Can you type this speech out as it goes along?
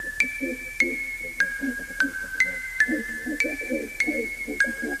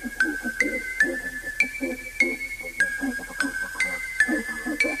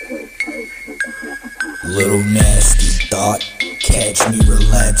real nasty thought. Catch me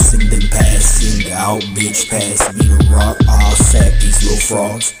relapsing, then passing out. Bitch, pass me the rock. I'll sack these little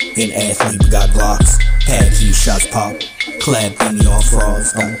frauds. An athlete got glocks. Had key shots pop. Clapping y'all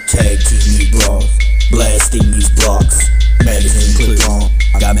frauds. I'm tag team these bras. Blasting these blocks. Medicine click on.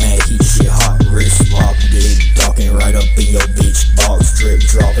 Got mad heat shit hot. Wrist lock. Big talking right up in your bitch box. Drip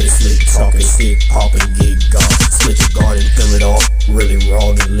dropping, slick talking, sick popping, get gone. Split your garden, fill it off. Really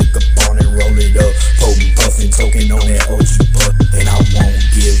raw, then lick up on it, roll it up. Potent puffin', token on that OG butt. And I won't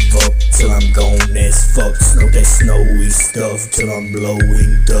give up till I'm gone as fuck. Snow that snowy stuff till I'm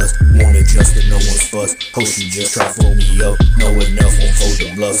blowing dust. Won't adjust to no one's fuss. Hope she just try to fold me up. Know enough won't fold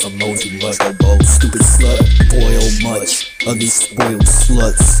the bluffs. Emoji much go bold. Stupid slut, boil much of these spoiled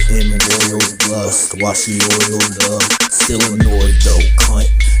sluts. Embroiled lust, wash the oiled up. Still annoyed though, cunt.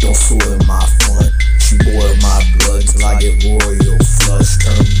 Don't soil my fun. She boil my blood till I get royal flush.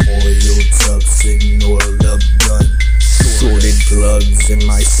 Turmoil tucks and oiled up gun. Sorted plugs in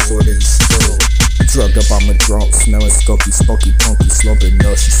my sorted skull. Drugged up, I'm a drunk, smelling skunky, spunky, punky, slumping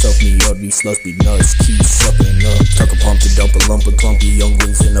nuts. She suck me up, these sluts be nuts, keep sucking up. Tuck a pump to dump a lump of clumpy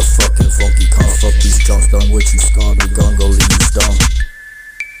younglings in a fucking funky cunt. Fuck these drunks, done with you skunk.